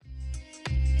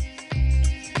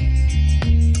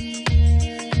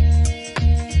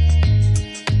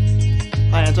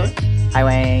Hi,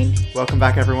 Wayne. Welcome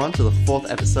back, everyone, to the 4th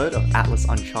episode of Atlas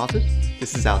Uncharted.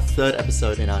 This is our 3rd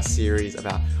episode in our series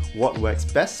about what works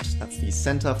best. That's the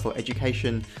Centre for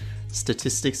Education,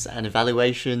 Statistics and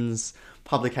Evaluations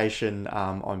publication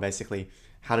on basically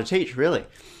how to teach, really.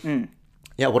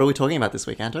 Yeah, what are we talking about this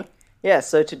week, Anto? Yeah,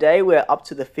 so today we're up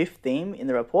to the 5th theme in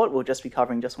the report. We'll just be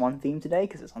covering just one theme today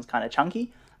because this one's kind of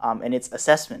chunky, and it's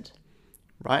assessment.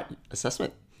 Right,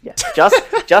 assessment. Yeah,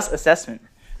 just assessment,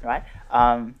 right?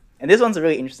 And this one's a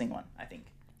really interesting one, I think,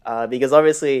 because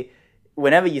obviously,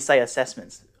 whenever you say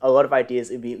assessments, a lot of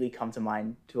ideas immediately come to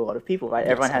mind to a lot of people, right?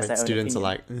 Yes, Everyone has their own students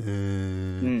opinion.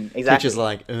 are like, exactly. Teachers are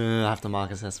like, I have to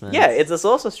mark assessments. Yeah, it's a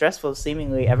source of stress for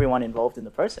seemingly everyone involved in the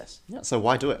process. Yeah, so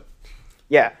why do it?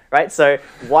 Yeah, right? So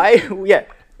why,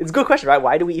 it's a good question, right?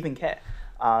 Why do we even care?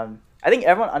 I think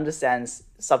everyone understands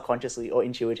subconsciously or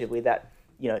intuitively that,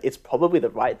 it's probably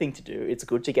the right thing to do. It's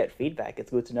good to get feedback.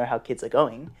 It's good to know how kids are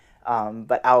going.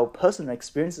 But our personal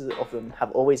experiences of them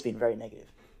have always been very negative.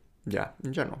 Yeah,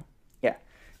 in general. Yeah.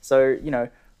 So,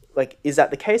 is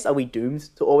that the case? Are we doomed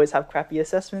to always have crappy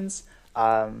assessments?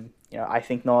 I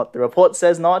think not. The report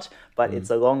says not, but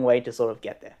it's a long way to sort of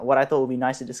get there. What I thought would be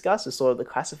nice to discuss is sort of the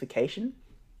classification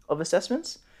of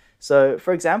assessments. So,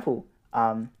 for example,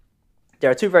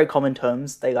 there are two very common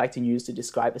terms they like to use to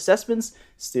describe assessments.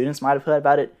 Students might have heard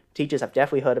about it. Teachers have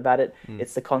definitely heard about it.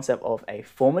 It's the concept of a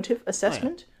formative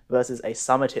assessment versus a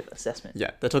summative assessment.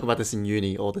 Yeah, they talk about this in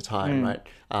uni all the time,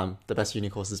 right? The best uni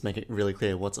courses make it really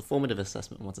clear what's a formative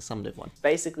assessment and what's a summative one.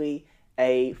 Basically,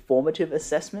 a formative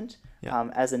assessment,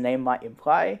 as the name might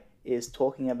imply, is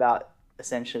talking about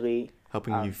essentially...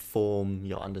 Helping you form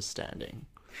your understanding.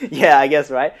 Yeah, I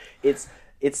guess, right? It's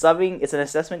an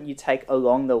assessment you take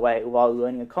along the way while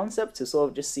learning a concept to sort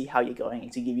of just see how you're going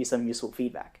and to give you some useful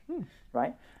feedback,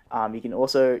 right? You can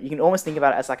almost think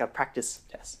about it as like a practice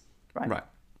test, right? Right.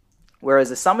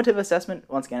 Whereas a summative assessment,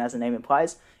 once again, as the name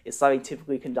implies, is something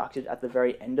typically conducted at the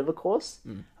very end of a course.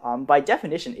 By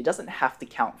definition, it doesn't have to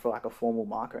count for like a formal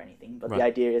mark or anything, but the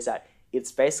idea is that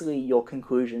it's basically your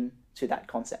conclusion to that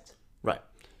concept. Right.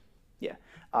 Yeah.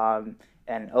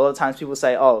 And a lot of times people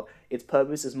say, oh, its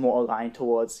purpose is more aligned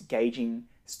towards gauging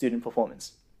student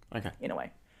performance. Okay. In a way.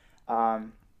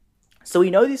 So we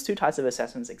know these two types of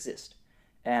assessments exist.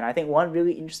 And I think one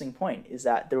really interesting point is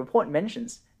that the report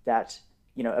mentions that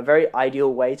a very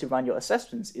ideal way to run your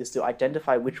assessments is to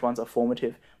identify which ones are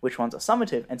formative, which ones are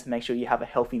summative, and to make sure you have a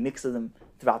healthy mix of them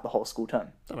throughout the whole school term.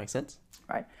 That makes sense.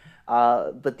 Right?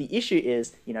 But the issue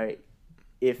is,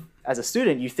 if as a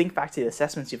student you think back to the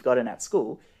assessments you've gotten at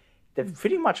school, they've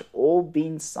pretty much all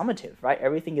been summative, right?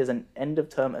 Everything is an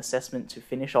end-of-term assessment to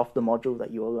finish off the module that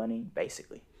you are learning,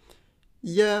 basically.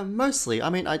 Yeah, mostly.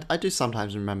 I mean, I do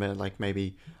sometimes remember, like,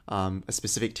 maybe a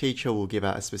specific teacher will give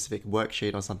out a specific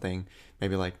worksheet or something,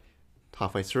 maybe, like,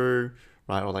 halfway through,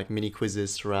 right? Or, like, mini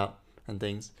quizzes throughout and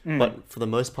things. But for the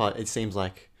most part, it seems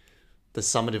like the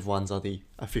summative ones are the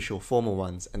official formal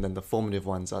ones, and then the formative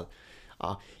ones are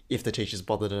if the teacher's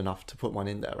bothered enough to put one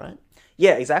in there, right?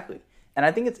 Yeah, exactly. And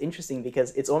I think it's interesting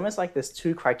because it's almost like there's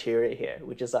two criteria here,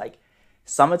 which is, like,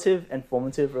 summative and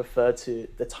formative refer to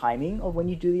the timing of when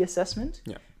you do the assessment.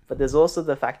 Yeah. But there's also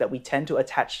the fact that we tend to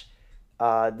attach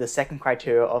the second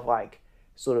criteria of like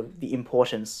sort of the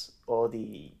importance or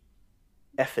the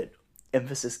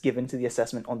emphasis given to the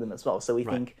assessment on them as well. So we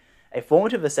think a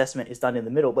formative assessment is done in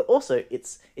the middle, but also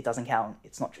it doesn't count.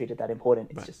 It's not treated that important.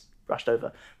 It's just brushed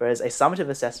over. Whereas a summative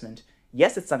assessment,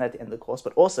 yes, it's done at the end of the course,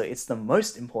 but also it's the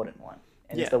most important one.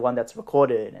 And it's the one that's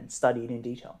recorded and studied in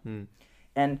detail.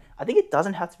 And I think it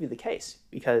doesn't have to be the case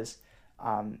because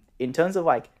in terms of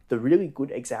like the really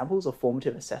good examples of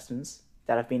formative assessments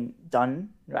that have been done,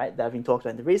 right, that have been talked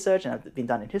about in the research and have been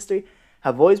done in history,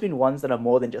 have always been ones that are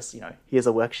more than just, here's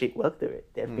a worksheet, work through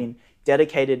it. There have been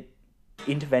dedicated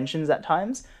interventions at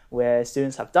times where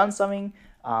students have done something,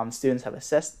 teachers have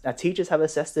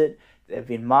assessed it, they've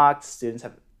been marked,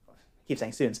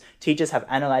 teachers have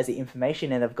analyzed the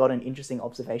information and have gotten interesting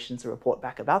observations to report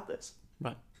back about this.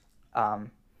 Right.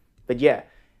 But yeah,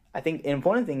 I think the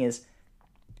important thing is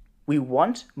we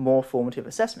want more formative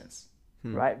assessments,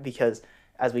 right? Because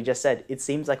as we just said, it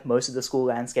seems like most of the school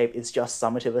landscape is just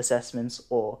summative assessments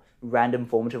or random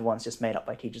formative ones just made up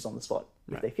by teachers on the spot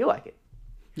if they feel like it.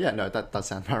 Yeah, no, that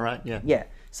sounds about right, yeah. Yeah,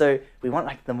 so we want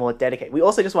like the more dedicated. We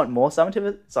also just want more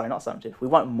we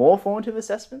want more formative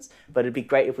assessments, but it'd be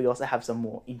great if we also have some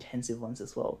more intensive ones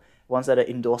as well. Ones that are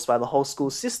endorsed by the whole school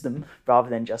system rather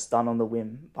than just done on the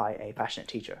whim by a passionate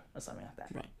teacher or something like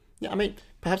that. Right. Yeah, I mean,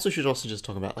 perhaps we should also just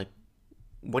talk about, like,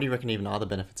 what do you reckon even are the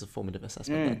benefits of formative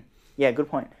assessment then? Yeah, good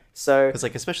point. So, because,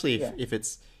 like, especially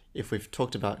if we've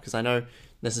talked about, because I know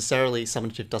necessarily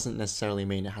summative doesn't necessarily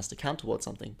mean it has to count towards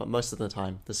something, but most of the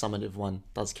time the summative one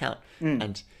does count.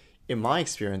 And in my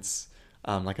experience,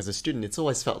 like as a student, it's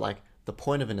always felt like the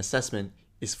point of an assessment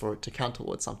is for it to count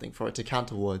towards something, for it to count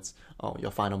towards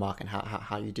your final mark and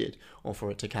how you did, or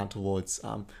for it to count towards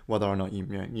whether or not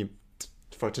you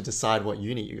for it to decide what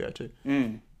uni you go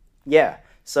to. Yeah.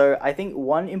 So I think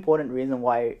one important reason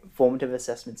why formative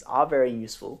assessments are very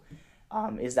useful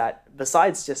is that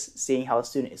besides just seeing how a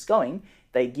student is going,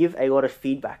 they give a lot of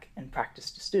feedback and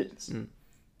practice to students.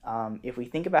 If we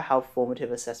think about how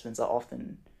formative assessments are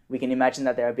often, we can imagine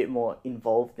that they're a bit more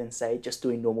involved than, say, just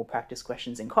doing normal practice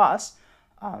questions in class.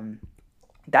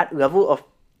 That level of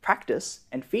practice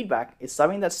and feedback is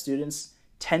something that students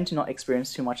tend to not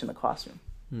experience too much in the classroom.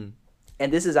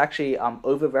 And this is actually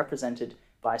overrepresented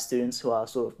by students who are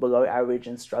sort of below average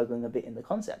and struggling a bit in the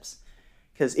concepts.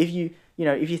 Because if you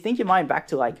think your mind back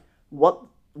to like what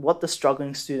the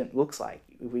struggling student looks like,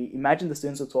 if we imagine the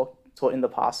students who taught in the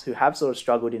past who have sort of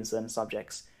struggled in certain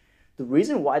subjects, the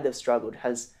reason why they've struggled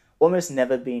has almost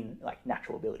never been like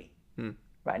natural ability,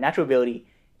 right? Natural ability,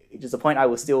 which is a point I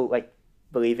will still like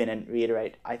believe in and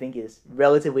reiterate, I think is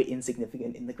relatively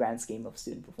insignificant in the grand scheme of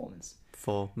student performance.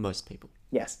 For most people.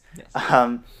 Yes.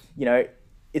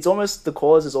 It's almost, the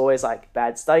cause is always like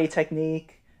bad study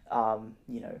technique,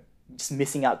 just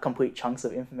missing out complete chunks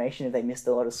of information if they missed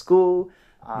a lot of school,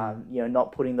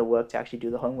 not putting the work to actually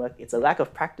do the homework. It's a lack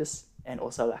of practice and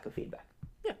also a lack of feedback.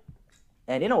 Yeah.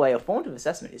 And in a way, a formative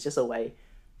assessment is just a way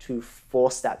to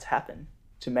force that to happen,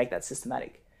 to make that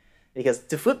systematic. Because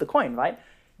to flip the coin, right,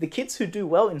 the kids who do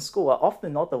well in school are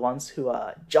often not the ones who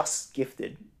are just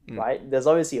gifted, right? There's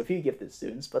obviously a few gifted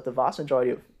students, but the vast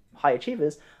majority of high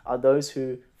achievers are those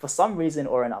who, for some reason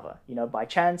or another, by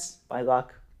chance, by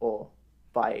luck, or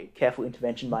by careful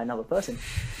intervention by another person,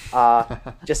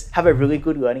 just have a really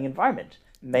good learning environment.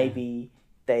 Maybe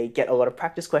they get a lot of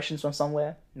practice questions from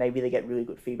somewhere. Maybe they get really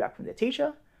good feedback from their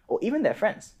teacher or even their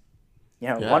friends.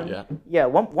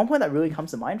 One point that really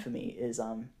comes to mind for me is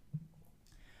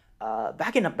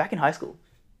back in high school,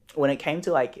 when it came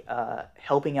to like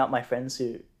helping out my friends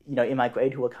who, in my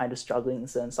grade who were kind of struggling in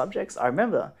certain subjects. I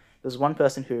remember there was one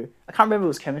person who, I can't remember if it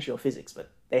was chemistry or physics, but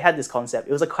they had this concept.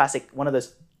 It was one of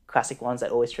those classic ones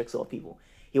that always tricks a lot of people.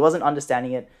 He wasn't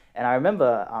understanding it. And I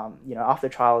remember, after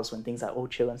trials, when things are all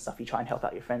chill and stuff, you try and help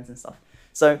out your friends and stuff.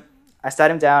 So I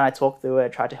sat him down, I talked through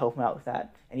it, tried to help him out with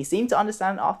that. And he seemed to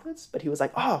understand it afterwards, but he was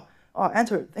like, oh,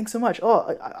 Anto, thanks so much.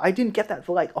 Oh, I didn't get that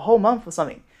for like a whole month or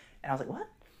something. And I was like, what?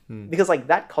 Because like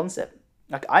that concept,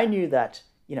 like I knew that,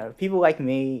 people like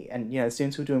me and,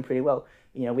 students who were doing pretty well,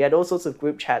 we had all sorts of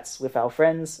group chats with our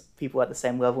friends, people at the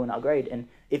same level in our grade. And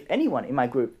if anyone in my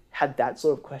group had that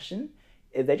sort of question,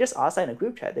 if they just asked that in a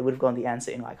group chat, they would have gotten the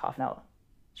answer in like half an hour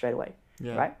straight away.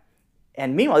 Yeah. Right?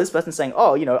 And meanwhile, this person's saying,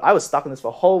 oh, I was stuck on this for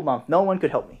a whole month. No one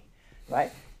could help me.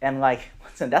 Right? And like,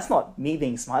 listen, that's not me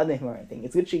being smarter than him or anything.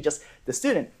 It's literally just the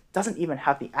student doesn't even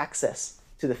have the access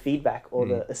to the feedback or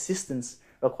the assistance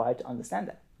required to understand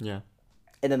that. Yeah.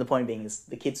 And then the point being is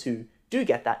the kids who do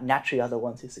get that naturally are the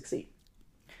ones who succeed.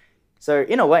 So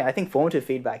in a way, I think formative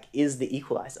feedback is the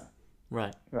equalizer.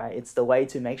 Right. Right. It's the way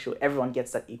to make sure everyone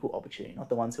gets that equal opportunity, not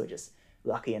the ones who are just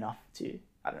lucky enough to,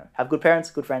 have good parents,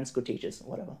 good friends, good teachers,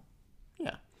 whatever.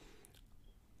 Yeah.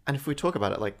 And if we talk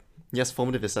about it, like, yes,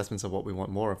 formative assessments are what we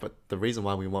want more of, but the reason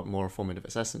why we want more formative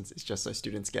assessments is just so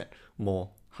students get more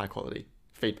high quality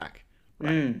feedback.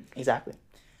 Right? Exactly.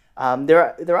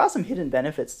 There are some hidden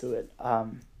benefits to it,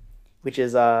 which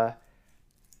is,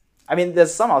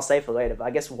 there's some I'll say for later, but I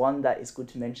guess one that is good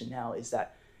to mention now is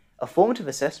that a formative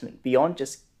assessment, beyond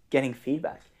just getting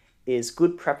feedback, is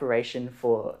good preparation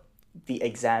for the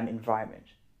exam environment.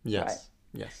 Yes.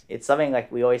 Right? Yes. It's something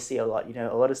like we always see a lot.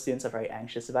 A lot of students are very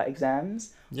anxious about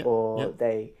exams,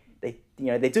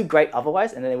 they do great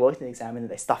otherwise, and then they walk into the exam and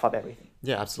they stuff up everything.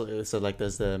 Yeah, absolutely. So like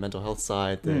there's the mental health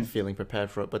side, the feeling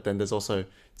prepared for it, but then it's also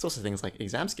things like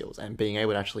exam skills and being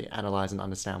able to actually analyze and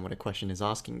understand what a question is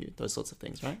asking you, those sorts of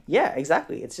things, right? Yeah,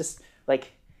 exactly. It's just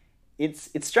like, it's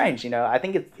strange, I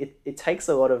think it takes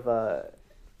a lot of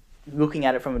looking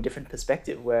at it from a different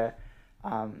perspective where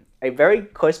a very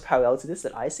close parallel to this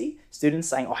that I see, students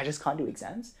saying, oh, I just can't do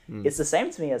exams. It's the same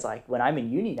to me as like when I'm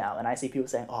in uni now and I see people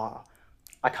saying, oh,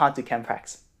 I can't do chem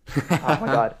pracs. Oh my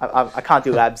God, I can't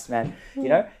do labs, man.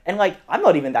 And like, I'm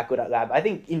not even that good at lab. I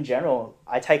think in general,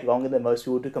 I take longer than most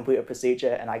people to complete a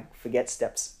procedure and I forget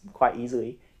steps quite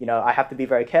easily. I have to be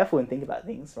very careful and think about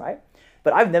things, right?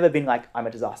 But I've never been like, I'm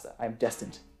a disaster. I'm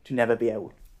destined to never be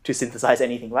able to synthesize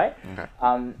anything, right?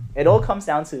 Okay. It all comes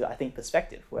down to, I think,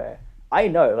 perspective, where I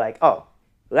know like, oh,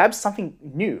 lab's something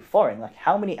new, foreign. Like,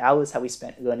 how many hours have we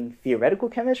spent learning theoretical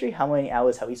chemistry? How many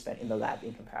hours have we spent in the lab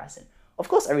in comparison? Of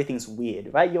course, everything's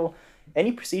weird, right?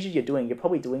 Any procedure you're doing, you're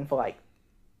probably doing for like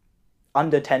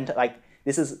under 10, like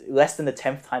this is less than the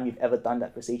 10th time you've ever done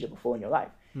that procedure before in your life.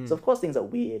 So of course things are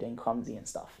weird and clumsy and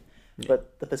stuff.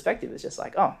 But the perspective is just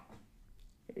like, oh,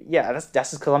 yeah, that's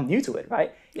just because I'm new to it,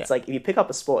 right? It's like if you pick up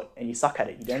a sport and you suck at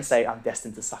it, you don't say I'm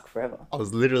destined to suck forever. I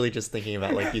was literally just thinking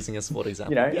about like using a sport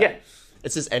example. Yeah.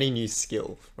 It's just any new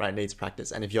skill, right, needs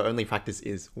practice. And if your only practice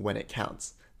is when it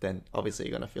counts, then obviously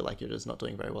you're going to feel like you're just not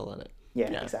doing very well at it.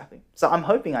 Yeah, exactly. So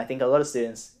I think a lot of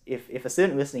students, if a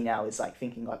student listening now is like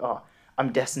thinking like, oh,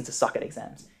 I'm destined to suck at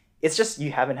exams, it's just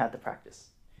you haven't had the practice,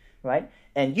 right?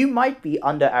 And you might be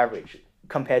under average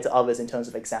compared to others in terms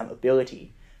of exam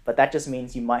ability, but that just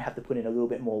means you might have to put in a little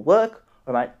bit more work,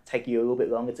 or it might take you a little bit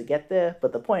longer to get there.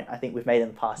 But the point I think we've made in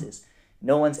the past is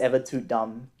no one's ever too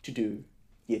dumb to do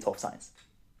Year 12 science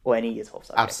or any Year 12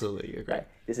 subject. Absolutely, you're great. Right?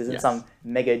 This isn't some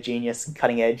mega genius,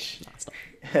 cutting edge No, it's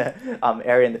not.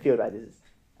 area in the field, right? This is,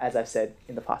 as I've said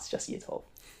in the past, just Year 12.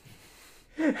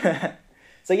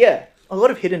 So yeah, a lot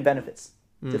of hidden benefits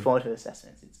to formative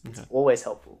assessments. It's always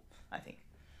helpful, I think.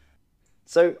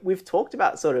 So we've talked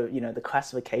about sort of, the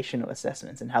classification of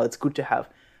assessments and how it's good to have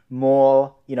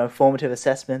more, formative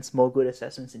assessments, more good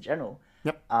assessments in general.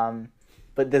 Yep.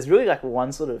 But there's really like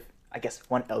one sort of, I guess,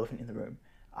 one elephant in the room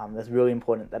that's really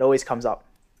important that always comes up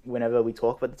whenever we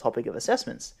talk about the topic of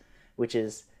assessments, which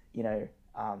is,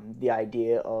 the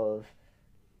idea of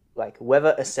like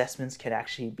whether assessments can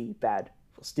actually be bad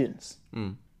for students.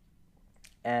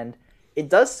 And it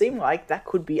does seem like that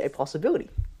could be a possibility.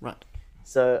 Right.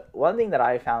 So one thing that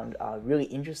I found really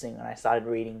interesting when I started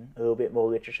reading a little bit more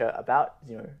literature about,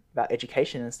 about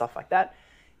education and stuff like that,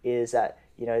 is that,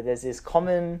 there's this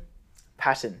common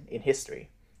pattern in history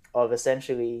of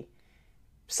essentially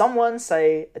someone,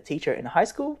 say a teacher in high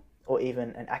school or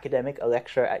even an academic, a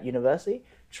lecturer at university,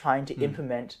 trying to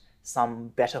implement some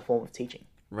better form of teaching.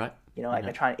 Right.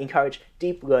 They're trying to encourage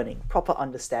deep learning, proper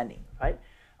understanding, right?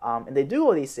 And they do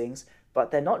all these things,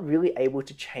 but they're not really able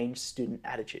to change student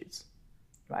attitudes,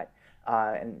 right?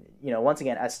 And, once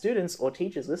again, as students or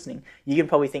teachers listening, you can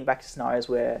probably think back to scenarios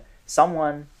where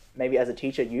someone, maybe as a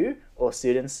teacher, you or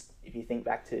students, if you think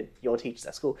back to your teachers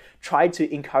at school, tried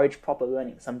to encourage proper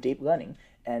learning, some deep learning,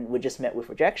 and were just met with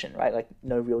rejection, right? Like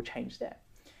no real change there.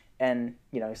 And,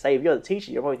 say if you're the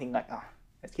teacher, you're probably thinking like, oh,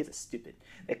 those kids are stupid.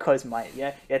 They're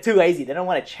closed-minded. They're too lazy. They don't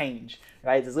want to change,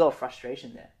 right? There's a lot of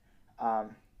frustration there.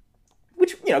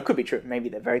 Which, could be true. Maybe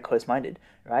they're very close-minded,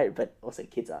 right? But also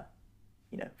kids are,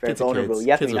 very kids vulnerable. Kids.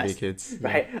 You have Kids to be will nice, be kids.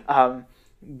 right?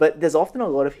 But there's often a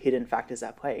lot of hidden factors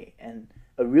at play. And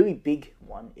a really big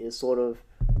one is sort of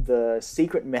the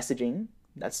secret messaging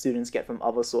that students get from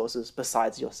other sources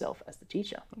besides yourself as the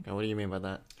teacher. Okay, what do you mean by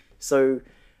that? So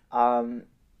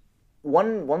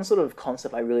one sort of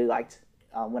concept I really liked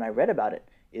when I read about it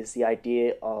is the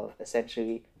idea of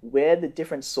essentially where the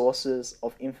different sources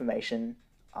of information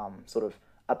sort of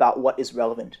about what is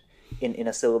relevant in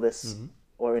a syllabus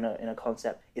or in a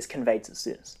concept is conveyed to the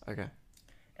students. Okay.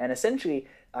 And essentially,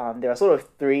 there are sort of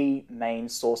three main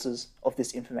sources of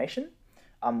this information.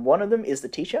 One of them is the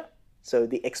teacher, so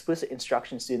the explicit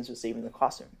instruction students receive in the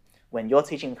classroom. When you're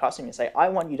teaching the classroom, you say, I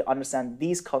want you to understand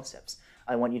these concepts.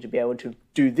 I want you to be able to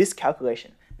do this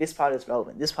calculation. This part is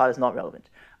relevant. This part is not relevant.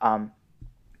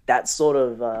 That's sort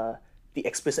of the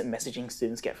explicit messaging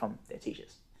students get from their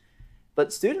teachers.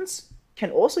 But students can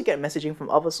also get messaging from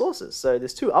other sources. So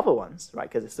there's two other ones, right?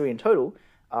 Because there's three in total.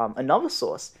 Another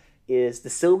source is the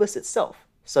syllabus itself.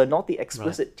 So not the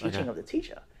explicit teaching of the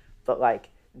teacher, but like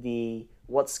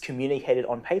what's communicated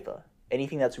on paper.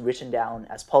 Anything that's written down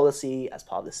as policy, as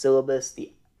part of the syllabus,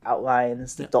 the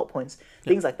outlines, the dot points,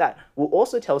 things like that, will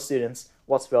also tell students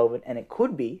what's relevant, and it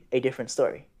could be a different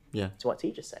story to what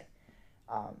teachers say.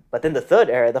 But then the third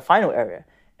area, the final area,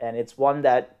 and it's one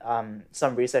that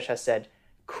some research has said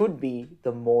could be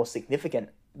the most significant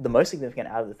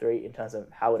out of the three in terms of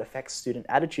how it affects student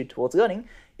attitude towards learning,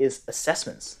 is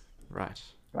assessments. Right.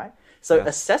 So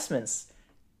assessments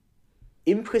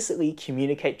implicitly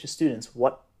communicate to students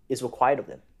what is required of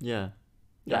them. Yeah,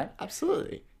 right?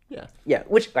 Absolutely. Yeah,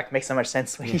 which like makes so much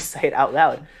sense when you say it out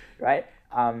loud, right?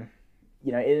 And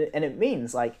it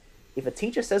means like if a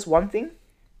teacher says one thing,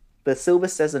 the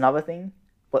syllabus says another thing,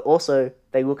 but also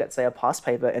they look at, say, a past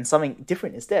paper and something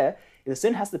different is there, if the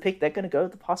student has to pick, they're going to go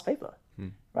with the past paper,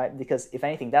 right? Because if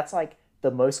anything, that's like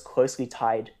the most closely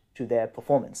tied to their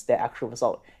performance, their actual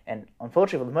result. And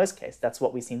unfortunately, for the most case, that's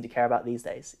what we seem to care about these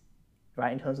days,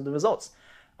 right? In terms of the results.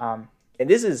 And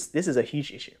this is a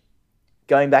huge issue.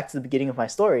 Going back to the beginning of my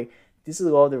story, this is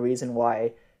a lot of the reason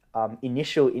why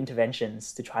initial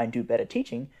interventions to try and do better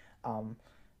teaching,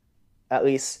 at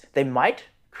least they might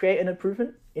create an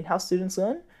improvement in how students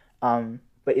learn.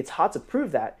 But it's hard to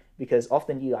prove that because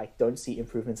often you don't see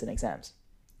improvements in exams.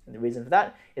 And the reason for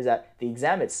that is that the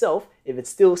exam itself, if it's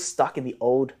still stuck in the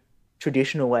old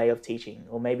traditional way of teaching,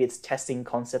 or maybe it's testing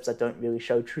concepts that don't really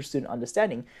show true student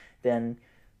understanding, then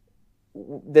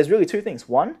there's really two things.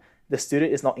 One, the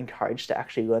student is not encouraged to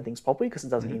actually learn things properly because it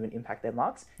doesn't even impact their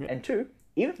marks. Yeah. And two,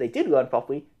 even if they did learn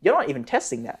properly, you're not even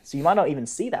testing that. So you might not even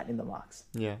see that in the marks.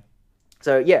 Yeah.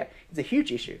 So yeah, it's a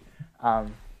huge issue.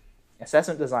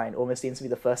 Assessment design almost seems to be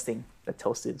the first thing that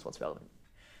tells students what's relevant.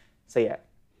 So yeah,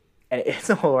 and it's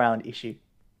an all-around issue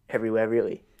everywhere,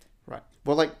 really. Right.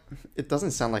 Well, it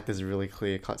doesn't sound like there's a really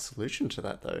clear-cut solution to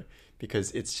that, though,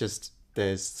 because it's just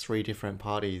there's three different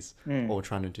parties all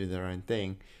trying to do their own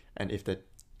thing, and if they're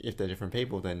different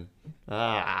people, then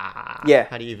how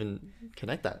do you even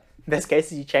connect that? Best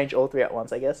case is you change all three at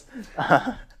once, I guess.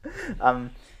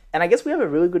 And I guess we have a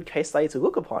really good case study to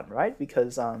look upon, right?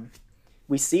 Because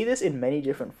we see this in many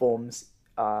different forms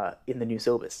in the new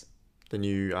syllabus. The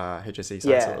new HSC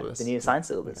science syllabus. The new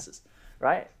science syllabuses,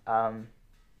 right? And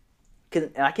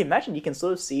I can imagine you can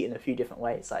sort of see it in a few different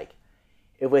ways. Like,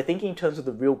 if we're thinking in terms of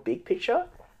the real big picture,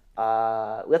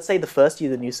 let's say the first year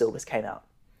the new syllabus came out.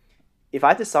 If I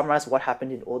had to summarize what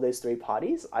happened in all those three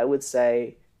parties, I would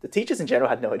say the teachers in general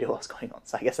had no idea what was going on.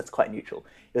 So I guess that's quite neutral.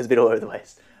 It was a bit all over the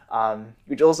place.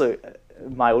 Which also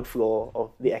mild flaw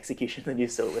of the execution of the new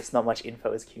syllabus. Not much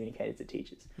info is communicated to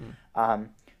teachers.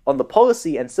 On the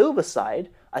policy and syllabus side,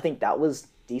 I think that was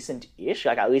decent-ish.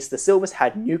 Like, at least the syllabus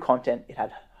had new content. It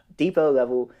had deeper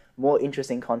level, more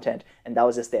interesting content, and that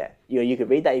was just there. You could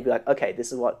read that, you'd be like, okay,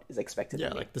 this is what is expected.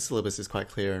 Yeah, the syllabus is quite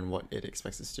clear in what it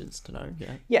expects the students to know.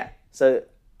 Yeah. So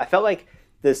I felt like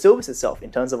the syllabus itself,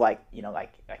 in terms of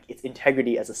its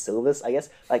integrity as a syllabus, I guess,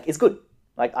 it's good.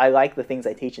 I like the things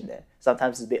they teach in there.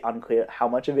 Sometimes it's a bit unclear how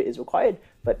much of it is required,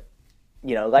 but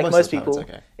most people,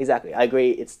 okay. Exactly, I agree.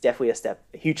 It's definitely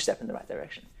a huge step in the right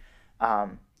direction.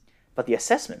 But the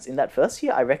assessments in that first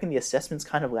year, I reckon the assessments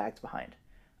kind of lagged behind,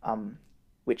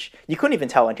 which you couldn't even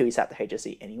tell until you sat the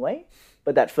HSC anyway.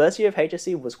 But that first year of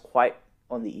HSC was quite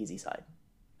on the easy side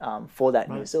for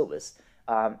that new syllabus.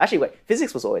 Actually, wait,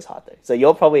 physics was always hard though. So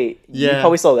you probably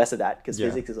saw less of that because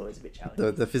physics is always a bit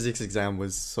challenging. The physics exam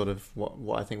was sort of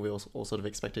what I think we all sort of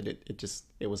expected.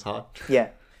 It was hard. Yeah.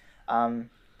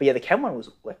 But yeah, the chem one was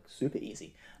super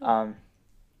easy.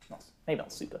 Maybe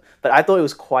not super, but I thought it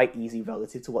was quite easy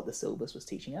relative to what the syllabus was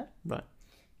teaching at. Right.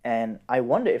 And I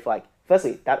wonder if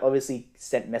firstly, that obviously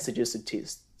sent messages to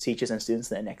teachers and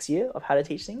students in the next year of how to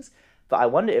teach things. But I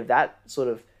wonder if that sort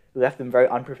of left them very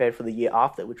unprepared for the year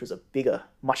after, which was a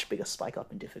much bigger spike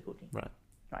up in difficulty. Right.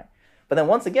 But then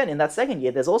once again, in that second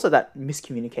year, there's also that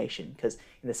miscommunication because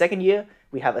in the second year,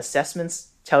 we have assessments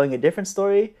telling a different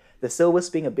story, the syllabus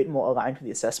being a bit more aligned with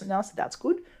the assessment now, so that's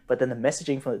good. But then the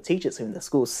messaging from the teachers in the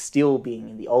school still being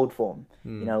in the old form.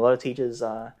 A lot of teachers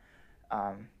are,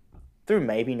 through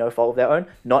maybe no fault of their own,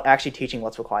 not actually teaching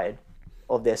what's required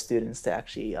of their students to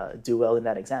actually do well in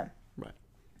that exam. Right.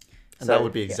 And that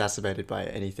would be exacerbated by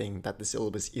anything that the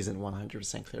syllabus isn't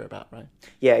 100% clear about, right?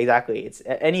 Yeah, exactly. It's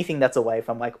anything that's away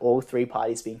from all three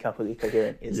parties being completely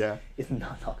coherent is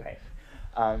not great.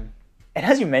 And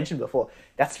as you mentioned before,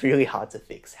 that's really hard to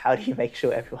fix. How do you make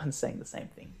sure everyone's saying the same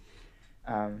thing?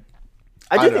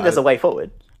 I think there's a way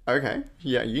forward. Okay.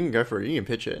 Yeah, you can go for it. You can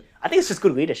pitch it. I think it's just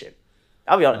good leadership.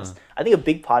 I'll be honest. I think a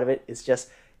big part of it is just,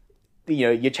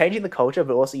 you're changing the culture,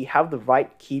 but also you have the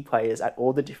right key players at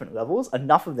all the different levels,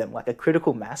 enough of them, a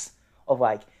critical mass of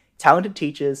talented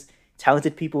teachers,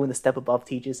 talented people in the step above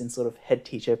teachers in sort of head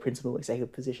teacher, principal,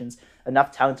 executive positions,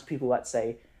 enough talented people at,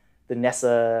 say, the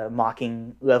NESA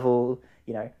marking level,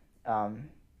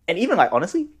 and even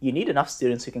honestly, you need enough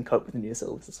students who can cope with the new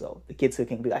syllabus as well. The kids who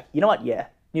can be like, you know what? Yeah,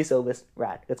 new syllabus,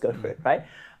 rad, let's go for it, right?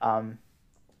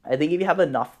 I think if you have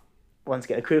enough, once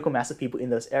again, a critical mass of people in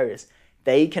those areas,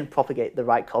 they can propagate the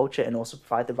right culture and also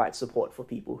provide the right support for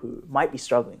people who might be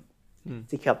struggling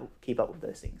to keep up with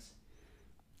those things.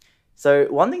 So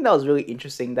one thing that was really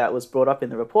interesting that was brought up in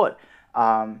the report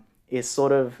is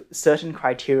sort of certain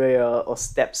criteria or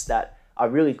steps that are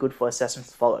really good for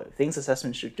assessments to follow. Things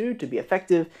assessments should do to be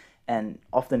effective and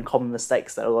often common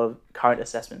mistakes that a lot of current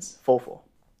assessments fall for.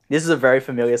 This is a very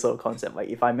familiar sort of concept.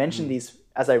 If I mention these,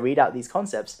 as I read out these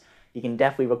concepts, you can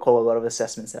definitely recall a lot of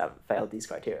assessments that have failed these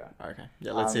criteria. Okay.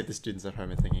 Yeah, let's see if the students at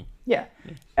home are thinking. Yeah.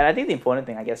 And I think the important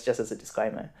thing, I guess, just as a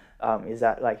disclaimer, is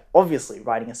that obviously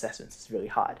writing assessments is really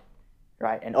hard,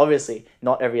 right? And obviously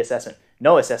not every assessment,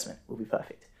 no assessment will be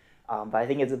perfect. But I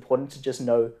think it's important to just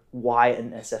know why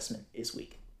an assessment is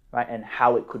weak. right, and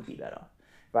how it could be better,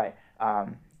 right?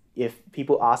 If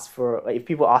people ask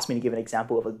me to give an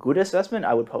example of a good assessment,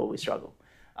 I would probably struggle.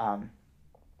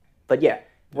 But yeah,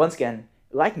 once again,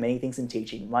 like many things in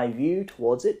teaching, my view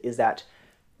towards it is that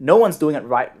no one's doing it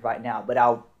right now, but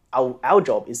our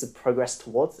job is to progress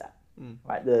towards that,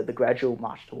 right? The gradual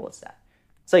march towards that.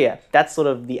 So yeah, that's sort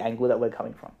of the angle that we're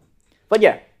coming from. But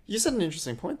yeah. You said an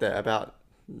interesting point there about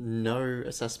no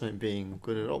assessment being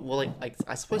good at all. Well,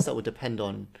 I suppose that would depend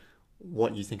on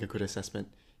what you think a good assessment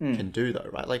can do, though,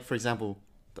 right? Like, for example,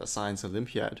 the Science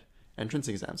Olympiad entrance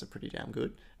exams are pretty damn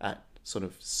good at sort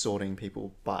of sorting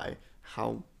people by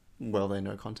how well they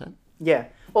know content. Yeah.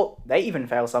 Well, they even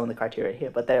fail some of the criteria here,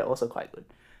 but they're also quite good.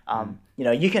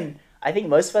 I think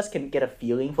most of us can get a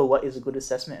feeling for what is a good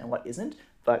assessment and what isn't,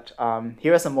 but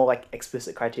here are some more like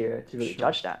explicit criteria to really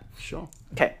judge that. Sure.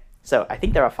 Okay. So I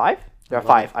think there are 5. There are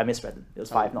 5. I misread them. It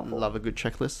was 5, not 4. Love a good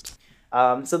checklist.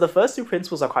 So the first 2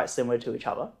 principles are quite similar to each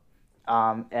other.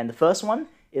 And the first one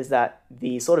is that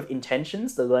the sort of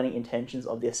intentions, the learning intentions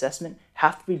of the assessment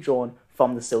have to be drawn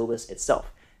from the syllabus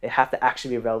itself. They have to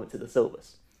actually be relevant to the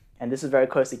syllabus. And this is very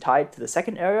closely tied to the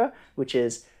second area, which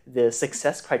is the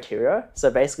success criteria. So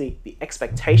basically, the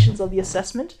expectations of the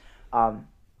assessment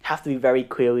have to be very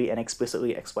clearly and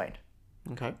explicitly explained.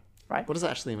 Okay. Right? What does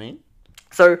that actually mean?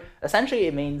 So essentially,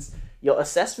 it means your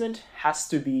assessment has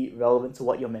to be relevant to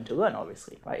what you're meant to learn,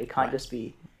 obviously, right? It can't just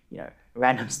be,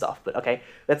 random stuff. But okay,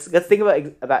 let's think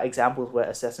about examples where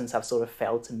assessments have sort of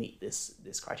failed to meet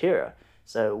this criteria.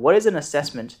 So what is an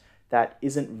assessment that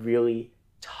isn't really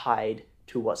tied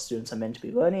to what students are meant to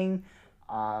be learning?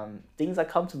 Things that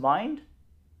come to mind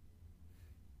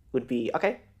would be, I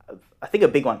think a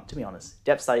big one, to be honest,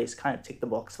 depth studies kind of tick the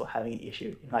box for having an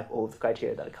issue in like all of the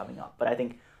criteria that are coming up. But I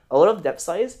think a lot of depth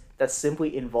studies that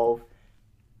simply involve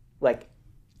like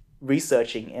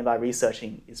researching, and by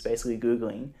researching is basically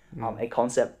Googling a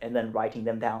concept and then writing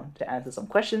them down to answer some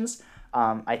questions,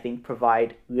 I think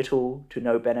provide little to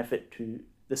no benefit to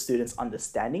the students'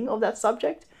 understanding of that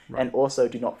subject, and also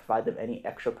do not provide them any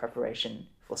extra preparation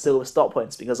for syllabus dot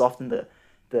points, because often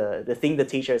the thing the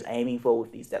teacher is aiming for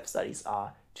with these depth studies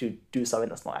are to do something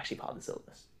that's not actually part of the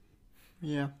syllabus.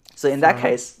 Yeah. So in that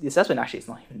case, the assessment actually is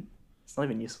not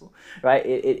even useful, right?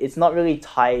 It's not really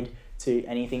tied to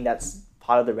anything that's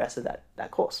part of the rest of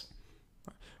that course.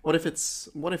 What if it's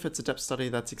a depth study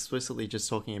that's explicitly just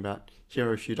talking about here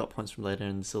are a few dot points from later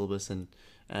in the syllabus,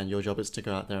 and your job is to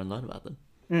go out there and learn about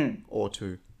them, or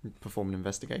to perform an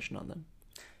investigation on them?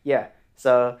 Yeah.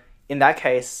 So in that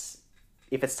case,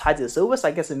 if it's tied to the syllabus,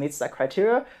 I guess it meets that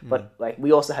criteria. But like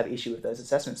we also have issue with those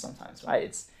assessments sometimes, right?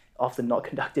 It's often not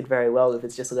conducted very well if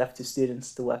it's just left to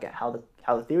students to work out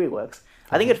how the theory works.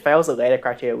 I think it fails the later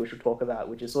criteria, which we'll talk about,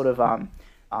 which is sort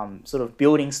of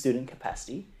building student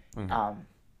capacity.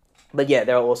 But yeah,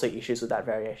 there are also issues with that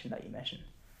variation that you mentioned.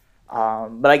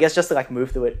 But I guess just to like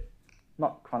move through it,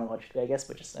 not chronologically, I guess,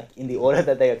 but just like in the order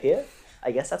that they appear,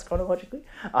 I guess that's chronologically,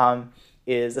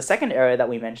 is the second area that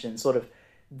we mentioned, sort of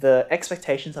the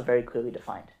expectations are very clearly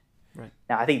defined. Right.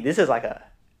 Now, I think this is like a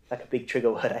big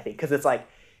trigger word, I think, because it's like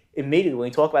immediately when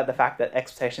we talk about the fact that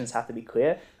expectations have to be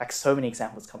clear, like so many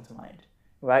examples come to mind,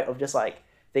 right? Of just like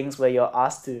things where you're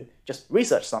asked to just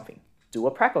research something, do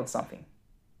a prac on something,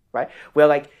 right? Where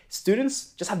like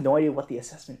students just have no idea what the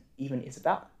assessment even is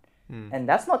about. And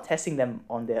that's not testing them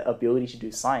on their ability to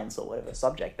do science or whatever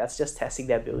subject. That's just testing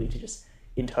their ability to just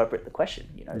interpret the question.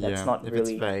 That's not if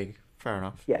really... it's vague, fair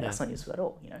enough. Yeah, that's not useful at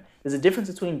all. There's a difference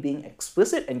between being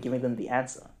explicit and giving them the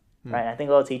answer, right? And I think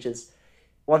a lot of teachers,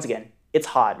 once again, it's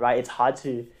hard, right? It's hard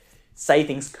to say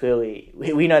things clearly.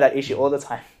 We know that issue all the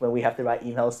time when we have to write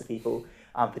emails to people,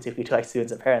 particularly to like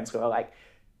students and parents, who are like,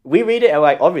 we read it and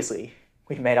like, obviously,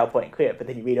 we've made our point clear, but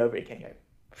then you read over it again,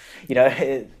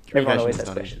 everyone always has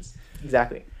questions.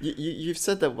 Exactly. You've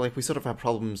said that like we sort of have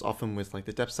problems often with like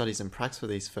the depth studies and pracs for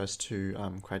these first 2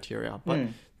 criteria, but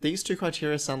these 2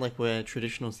 criteria sound like where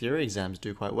traditional theory exams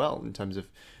do quite well in terms of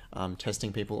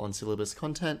testing people on syllabus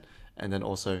content, and then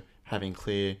also having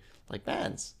clear like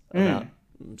bands about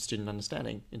student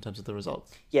understanding in terms of the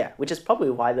results. Yeah, which is probably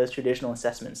why those traditional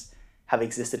assessments have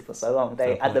existed for so long.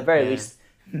 They, at the very least,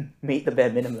 meet the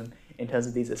bare minimum in terms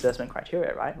of these assessment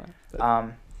criteria, right?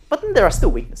 But then there are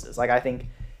still weaknesses. Like I think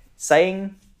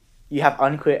saying you have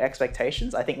unclear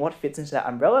expectations, I think what fits into that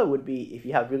umbrella would be if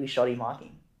you have really shoddy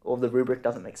marking, or the rubric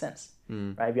doesn't make sense,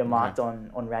 right? If you're marked on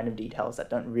random details that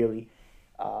don't really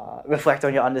reflect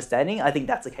on your understanding, I think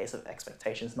that's a case of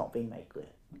expectations not being made clear.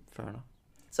 Fair enough.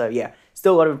 So yeah,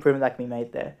 still a lot of improvement that can be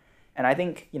made there. And I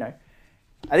think,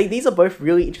 I think these are both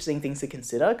really interesting things to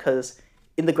consider, because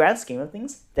in the grand scheme of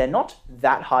things, they're not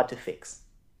that hard to fix,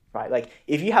 right? Like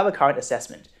if you have a current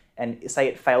assessment and say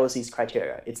it fails these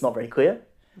criteria, it's not very clear,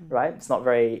 right? It's not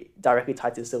very directly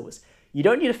tied to the syllabus. You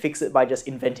don't need to fix it by just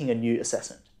inventing a new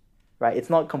assessment, right? It's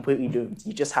not completely doomed.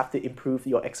 You just have to improve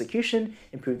your execution,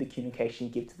 improve the communication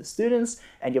you give to the students,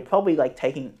 and you're probably like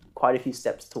taking quite a few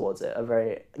steps towards a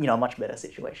very, a much better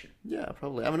situation. Yeah,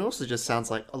 probably. I mean, it also just sounds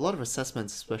like a lot of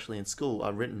assessments, especially in school,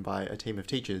 are written by a team of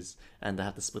teachers, and they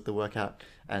have to split the work out,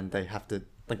 and they have to,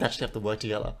 like, they actually have to work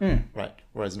together, right?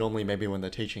 Whereas normally, maybe when they're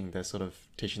teaching, they're sort of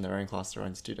teaching their own class, their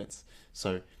own students.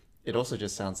 So it also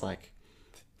just sounds like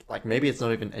maybe it's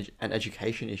not even an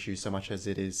education issue so much as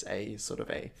it is a sort of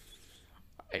a,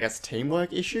 I guess,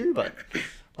 teamwork issue, but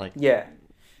like... Yeah.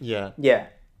 Yeah. Yeah.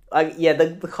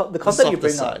 The concept you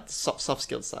bring up... Soft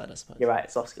skills side, I suppose. You're right,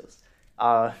 soft skills.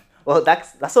 Well, that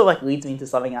sort of like leads me into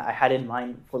something I had in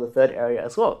mind for the third area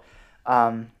as well.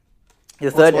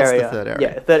 The third area?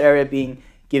 Yeah, the third area being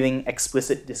giving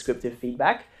explicit descriptive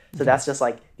feedback. So that's just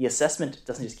like the assessment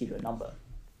doesn't just give you a number.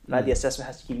 Right? The assessment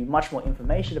has to give you much more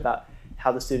information about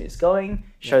how the student is going,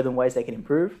 show them ways they can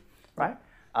improve, right?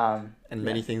 And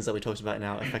many things that we talked about in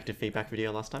our effective feedback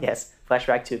video last time. Yes,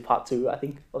 flashback to part 2, I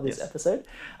think, of this episode.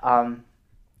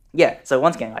 So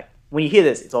once again, like when you hear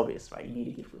this, it's obvious, right? You need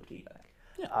to give good feedback.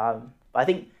 Yeah. But I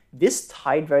think this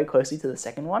tied very closely to the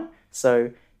second one. So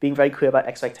being very clear about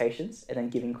expectations and then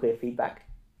giving clear feedback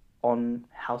on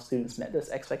how students met those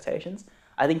expectations.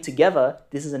 I think together,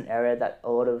 this is an area that a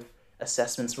lot of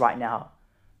assessments right now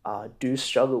do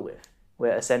struggle with,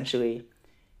 where essentially,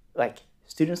 like,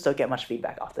 students don't get much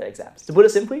feedback after exams. To put it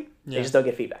simply, they just don't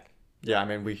get feedback. Yeah, I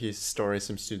mean, we hear stories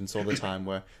from students all the time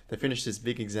where they finish this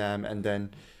big exam and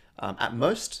then at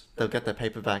most they'll get their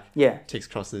paper back, ticks,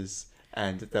 crosses,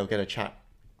 and they'll get a chat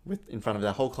in front of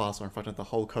their whole class or in front of the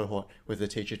whole cohort with the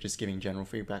teacher just giving general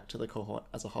feedback to the cohort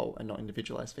as a whole and not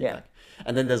individualized feedback.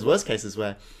 And then there's worst cases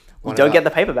where... You don't get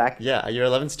the paper back. Yeah, year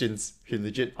 11 students who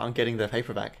legit aren't getting their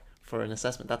paper back for an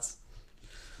assessment. That's...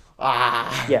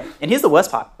 Yeah, and here's the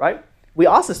worst part, right? We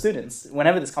ask the students,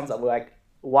 whenever this comes up, we're like,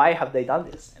 why have they done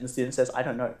this? And the student says, I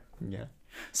don't know. Yeah.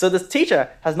 So the teacher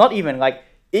has not even, like,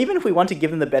 even if we want to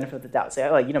give them the benefit of the doubt, say,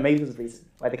 oh, maybe there's a reason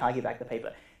why they can't give back the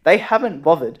paper. They haven't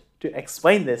bothered to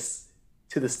explain this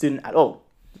to the student at all.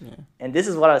 Yeah. And this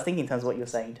is what I was thinking in terms of what you're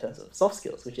saying in terms of soft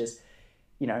skills, which is,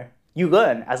 you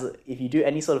learn if you do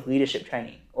any sort of leadership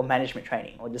training or management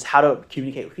training or just how to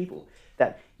communicate with people,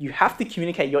 that you have to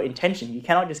communicate your intention. You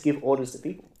cannot just give orders to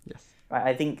people. Yes. Right?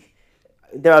 I think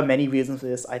there are many reasons for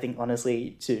this, I think,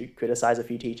 honestly, to criticize a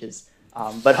few teachers.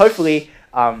 But hopefully,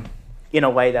 in a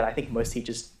way that I think most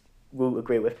teachers will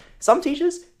agree with. Some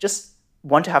teachers just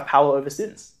want to have power over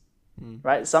students,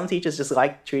 right? Some teachers just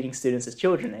like treating students as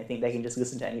children. They think they can just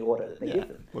listen to any order that they give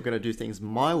them. We're going to do things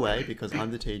my way because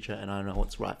I'm the teacher and I know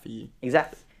what's right for you.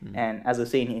 Exactly. And as we've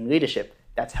seen in leadership,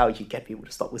 that's how you get people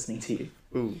to stop listening to you.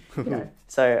 Ooh.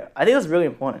 So I think that's really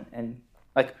important. And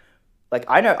like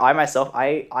I know I myself,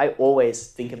 I always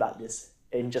think about this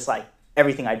in just like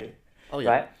everything I do,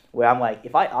 right? Where I'm like,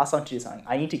 if I ask someone to do something,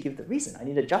 I need to give the reason. I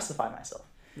need to justify myself,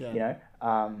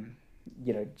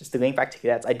 just to link back to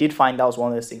cadets, I did find that was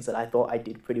one of those things that I thought I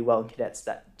did pretty well in cadets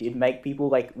that did make people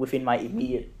like within my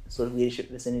immediate sort of leadership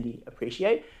vicinity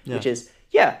appreciate, which is,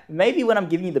 maybe when I'm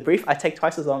giving you the brief, I take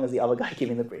twice as long as the other guy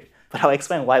giving the brief, but I'll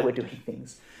explain why we're doing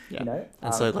things.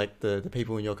 And so like the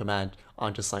people in your command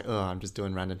aren't just like, oh, I'm just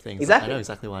doing random things. Exactly. Like, I know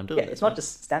exactly why I'm doing it. It's not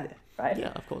just stand there, right?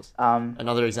 Yeah, of course.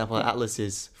 Another example at Atlas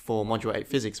is for Module 8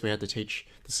 Physics, we had to teach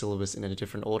the syllabus in a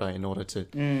different order in order to,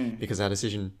 because our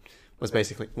decision was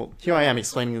basically, well, here I am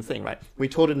explaining the thing, right? We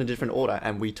taught it in a different order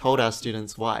and we told our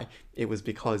students why. It was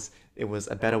because it was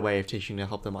a better way of teaching to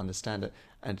help them understand it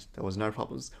and there was no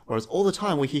problems. Whereas all the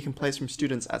time we hear complaints from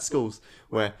students at schools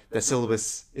where their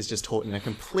syllabus is just taught in a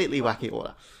completely wacky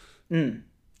order.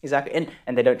 Exactly,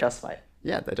 and they don't justify it.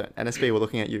 Yeah, they don't. NSB, we're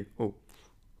looking at you. Ooh.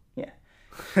 Yeah.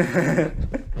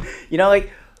 Like,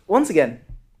 once again,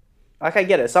 like I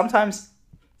get it. Sometimes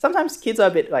kids are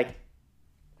a bit like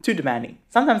too demanding.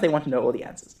 Sometimes they want to know all the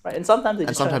answers, right? And sometimes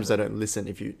they don't listen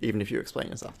even if you explain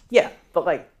yourself. Yeah, but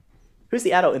like, who's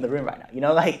the adult in the room right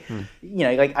now? Like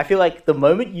I feel like the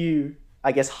moment you,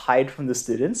 I guess, hide from the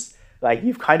students, like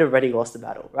you've kind of already lost the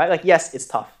battle, right? Like, yes, it's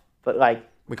tough, but like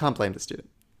we can't blame the student.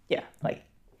 Yeah, like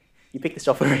you picked this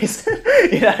job for a reason.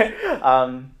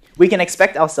 We can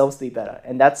expect ourselves to be better,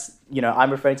 and that's I'm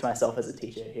referring to myself as a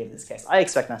teacher here in this case. I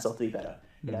expect myself to be better.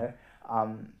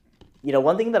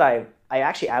 One thing that I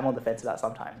actually am on the fence about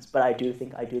sometimes, but I do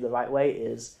think I do the right way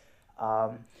is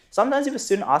sometimes if a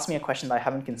student asks me a question that I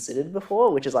haven't considered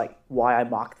before, which is like why I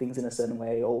mark things in a certain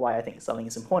way or why I think something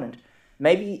is important,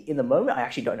 maybe in the moment I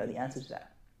actually don't know the answer to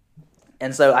that.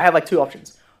 And so I have like two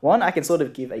options. One, I can sort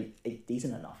of give a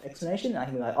decent enough explanation, and I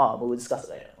can be like, oh, but we'll discuss it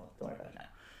later. Well, don't worry about it now,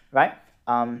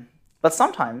 right? But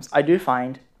sometimes I do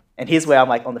find, and here's where I'm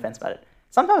like on the fence about it.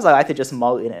 Sometimes I like to just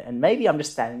mull in it, and maybe I'm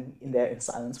just standing in there in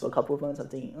silence for a couple of moments. I'm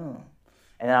thinking, oh,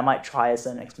 and then I might try a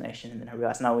certain explanation, and then I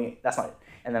realize, no, that's not it,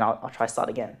 and then I'll try start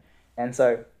again. And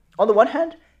so, on the one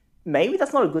hand, maybe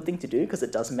that's not a good thing to do because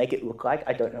it does make it look like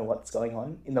I don't know what's going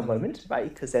on in the moment,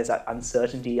 right? Because there's that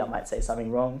uncertainty. I might say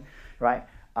something wrong, right?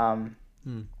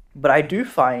 But I do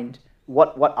find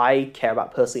what I care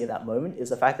about personally in that moment is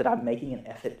the fact that I'm making an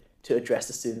effort to address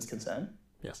the student's concern.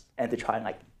 Yes. And to try and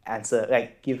like answer,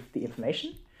 like give the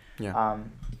information. Yeah.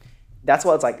 That's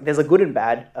what it's like. There's a good and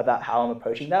bad about how I'm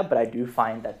approaching that, but I do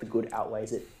find that the good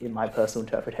outweighs it in my personal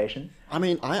interpretation. I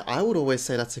mean, I would always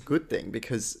say that's a good thing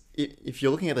because if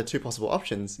you're looking at the two possible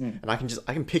options, and I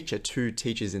can picture two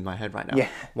teachers in my head right now. Yeah.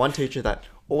 One teacher that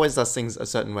always does things a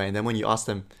certain way, and then when you ask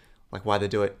them like why they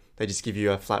do it, they just give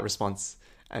you a flat response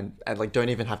and like don't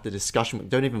even have the discussion,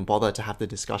 don't even bother to have the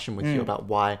discussion with you about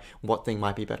what thing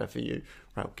might be better for you,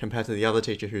 right? Compared to the other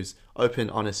teacher who's open,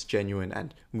 honest, genuine,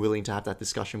 and willing to have that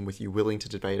discussion with you, willing to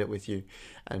debate it with you.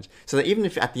 And so that even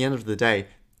if at the end of the day,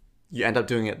 you end up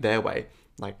doing it their way,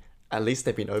 like at least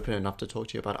they've been open enough to talk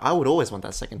to you about it. I would always want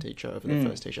that second teacher over the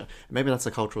first teacher. Maybe that's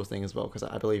a cultural thing as well, because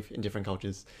I believe in different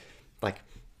cultures, like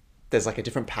there's like a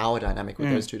different power dynamic with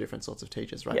those two different sorts of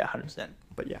teachers, right? Yeah, 100%.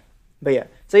 But yeah.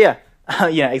 So yeah,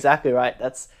 yeah, exactly right.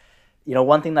 That's,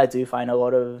 one thing that I do find a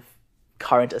lot of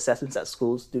current assessments at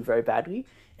schools do very badly,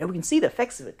 and we can see the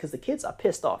effects of it because the kids are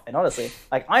pissed off. And honestly,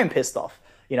 like I'm pissed off.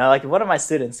 Like if one of my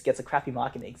students gets a crappy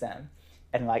mark in the exam,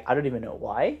 and like I don't even know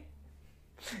why.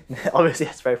 Obviously,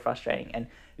 that's very frustrating.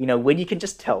 And when you can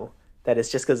just tell that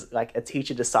it's just because like a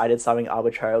teacher decided something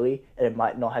arbitrarily and it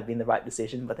might not have been the right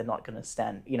decision, but they're not going to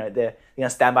stand. They're going to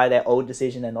stand by their old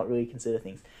decision and not really consider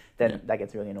things. Then that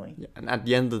gets really annoying. Yeah. And at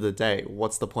the end of the day,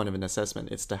 what's the point of an assessment?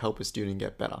 It's to help a student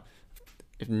get better.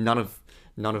 If none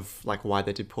of like why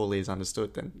they did poorly is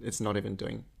understood, then it's not even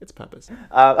doing its purpose.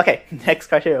 Okay, next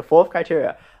criteria, fourth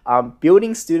criteria,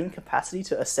 building student capacity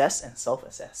to assess and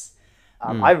self-assess.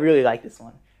 I really like this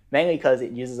one, mainly because it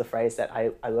uses a phrase that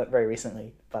I learned very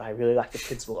recently, but I really like the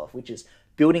principle of, which is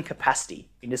building capacity,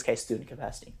 in this case, student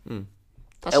capacity.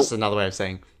 That's just another way of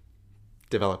saying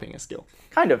developing a skill.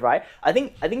 Kind of, right? I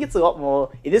think it's a lot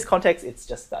more, in this context, it's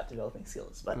just about developing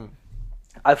skills. But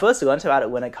I first learned about it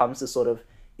when it comes to sort of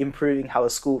improving how a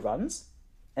school runs.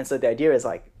 And so the idea is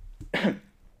like,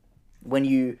 when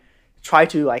you try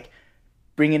to like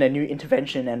bring in a new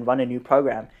intervention and run a new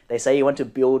program, they say you want to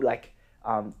build like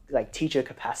teacher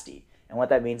capacity. And what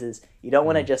that means is you don't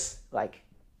want to just like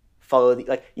follow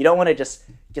you don't want to just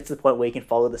get to the point where you can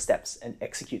follow the steps and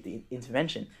execute the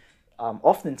intervention.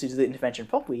 Often to do the intervention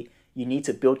properly, you need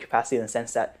to build capacity in the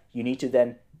sense that you need to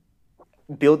then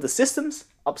build the systems,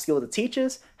 upskill the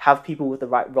teachers, have people with the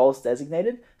right roles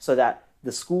designated so that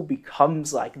the school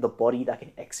becomes like the body that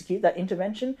can execute that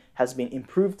intervention, has been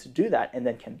improved to do that, and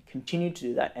then can continue to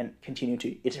do that and continue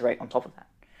to iterate on top of that.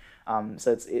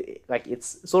 So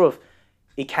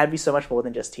it can be so much more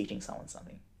than just teaching someone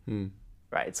something,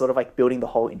 right? It's sort of like building the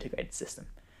whole integrated system.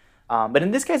 But in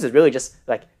this case, it's really just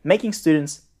like making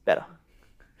students better,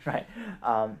 right?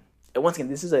 And once again,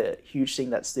 this is a huge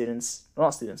thing that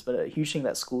a huge thing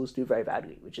that schools do very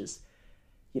badly, which is,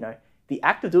 the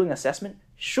act of doing assessment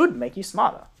should make you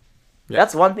smarter. Yeah.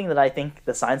 That's one thing that I think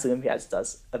the Science Olympiads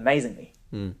does amazingly,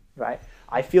 right?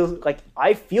 I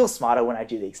feel smarter when I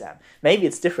do the exam. Maybe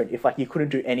it's different if like you couldn't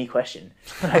do any question,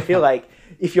 but I feel like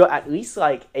if you're at least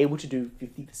like able to do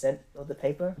 50% of the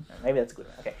paper, maybe that's a good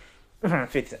one. Okay.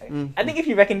 50%. I think if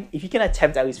you can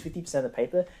attempt at least 50% of the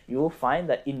paper, you will find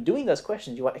that in doing those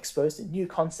questions, you are exposed to new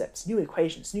concepts, new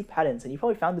equations, new patterns, and you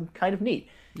probably found them kind of neat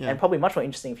and probably much more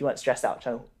interesting if you weren't stressed out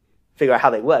trying to figure out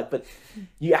how they work. But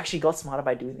you actually got smarter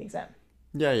by doing the exam.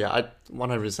 Yeah, I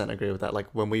 100% agree with that. Like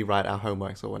when we write our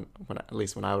homeworks, or at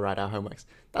least when I write our homeworks,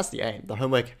 that's the aim. The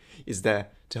homework is there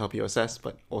to help you assess,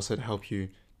 but also to help you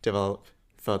develop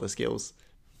further skills.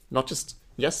 Not just,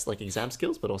 like exam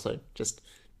skills, but also just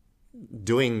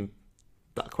doing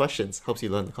the questions helps you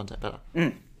learn the content better.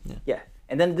 Yeah.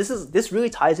 And then this really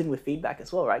ties in with feedback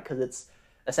as well, right? Because it's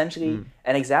essentially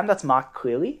an exam that's marked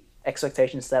clearly,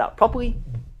 expectations set out properly,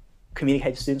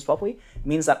 communicate to students properly,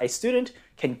 means that a student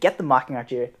can get the marking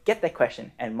criteria, get their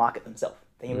question, and mark it themselves.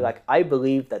 They can be like, I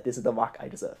believe that this is the mark I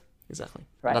deserve. Exactly.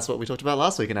 Right. And that's what we talked about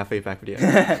last week in our feedback video.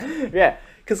 Yeah.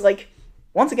 Because like,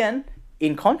 once again,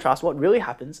 in contrast, what really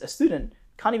happens, a student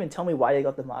can't even tell me why they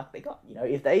got the mark they got.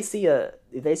 If they see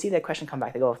their question come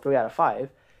back, they got a 3 out of 5.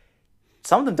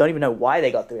 Some of them don't even know why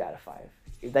they got 3 out of 5.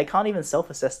 If they can't even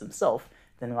self-assess themselves,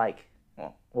 then like,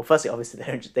 well, well, firstly, obviously,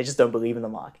 they just don't believe in the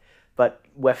mark. But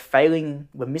we're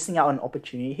missing out on an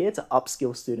opportunity here to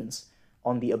upskill students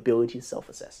on the ability to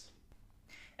self-assess.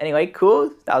 Anyway,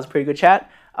 cool. That was a pretty good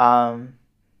chat.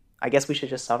 I guess we should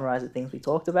just summarize the things we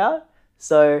talked about.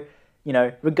 So,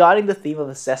 regarding the theme of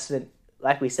assessment,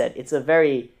 like we said, it's a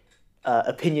very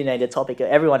opinionated topic.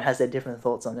 Everyone has their different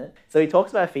thoughts on it. So we talked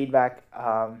about feedback.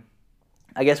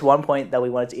 I guess one point that we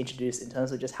wanted to introduce in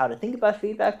terms of just how to think about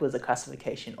feedback was the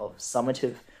classification of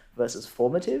summative versus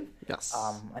formative. Yes.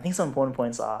 I think some important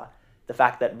points are the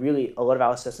fact that really a lot of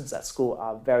our assessments at school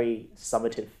are very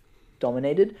summative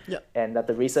dominated, and that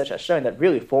the research has shown that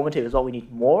really formative is what we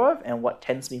need more of and what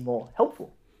tends to be more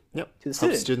helpful to the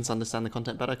student. Help students understand the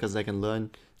content better because they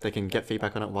can get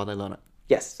feedback on it while they learn it.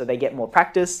 Yes, so they get more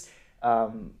practice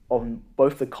on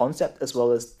both the concept as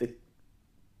well as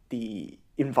the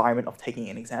environment of taking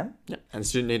an exam. Yeah, and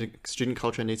student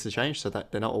culture needs to change so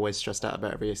that they're not always stressed out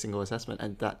about every single assessment,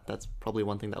 and that's probably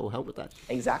one thing that will help with that.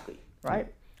 Exactly,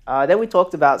 right? Then we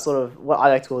talked about sort of what I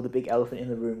like to call the big elephant in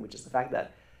the room, which is the fact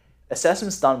that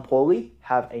assessments done poorly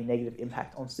have a negative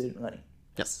impact on student learning.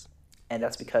 Yes. And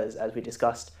that's because, as we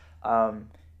discussed,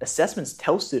 assessments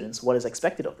tell students what is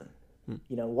expected of them.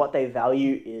 What they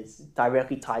value is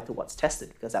directly tied to what's tested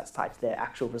because that's tied to their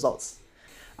actual results.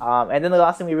 And then the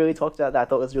last thing we really talked about that I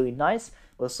thought was really nice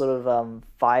was sort of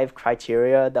 5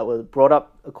 criteria that were brought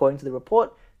up according to the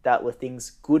report that were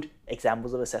things good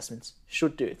examples of assessments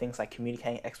should do. Things like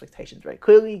communicating expectations very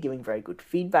clearly, giving very good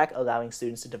feedback, allowing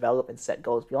students to develop and set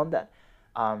goals beyond that.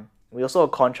 We also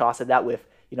contrasted that with,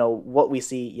 what we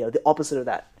see, the opposite of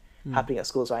that happening at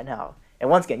schools right now. And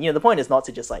once again, the point is not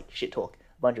to just like shit talk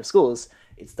a bunch of schools.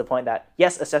 It's the point that,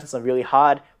 yes, assessments are really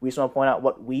hard. We just want to point out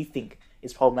what we think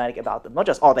is problematic about them. Not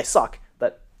just, they suck,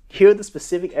 but here are the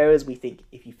specific areas we think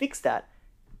if you fix that,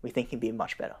 we think can be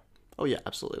much better. Oh yeah,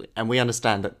 absolutely. And we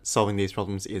understand that solving these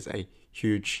problems is a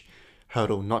huge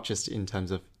hurdle, not just in terms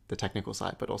of the technical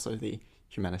side, but also the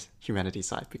humanity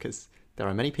side, because there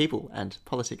are many people and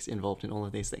politics involved in all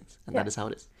of these things, and that is how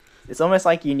it is. It's almost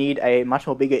like you need a much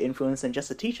more bigger influence than just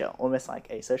a teacher, almost like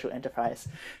a social enterprise,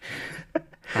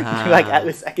 like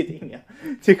Atlas Academia,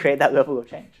 to create that level of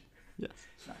change. Yes.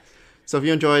 Nice. So if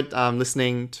you enjoyed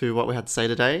listening to what we had to say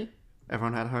today,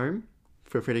 everyone at home,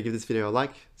 feel free to give this video a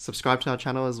like, subscribe to our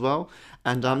channel as well.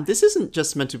 And this isn't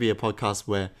just meant to be a podcast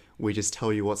where we just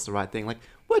tell you what's the right thing. Like,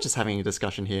 we're just having a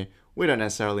discussion here. We don't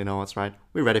necessarily know what's right.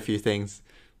 We read a few things.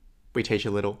 We teach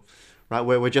a little, right?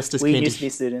 We're just as keen We used to be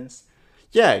students.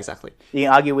 Yeah, exactly. You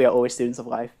can argue we are always students of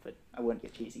life, but I won't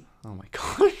get cheesy. Oh my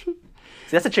gosh. So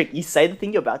that's the trick. You say the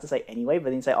thing you're about to say anyway, but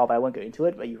then you say, but I won't go into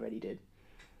it, but you already did.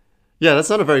 Yeah, that's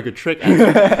not a very good trick,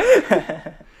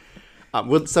 actually.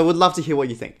 So we'd love to hear what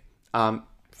you think.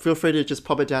 Feel free to just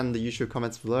pop it down in the YouTube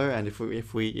comments below, and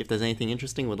if there's anything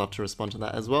interesting, we'd love to respond to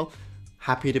that as well.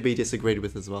 Happy to be disagreed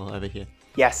with as well over here.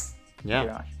 Yes. Yeah. Thank you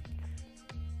very much.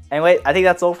 Anyway, I think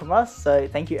that's all from us. So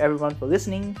thank you everyone for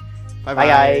listening. Bye Bye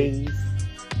guys.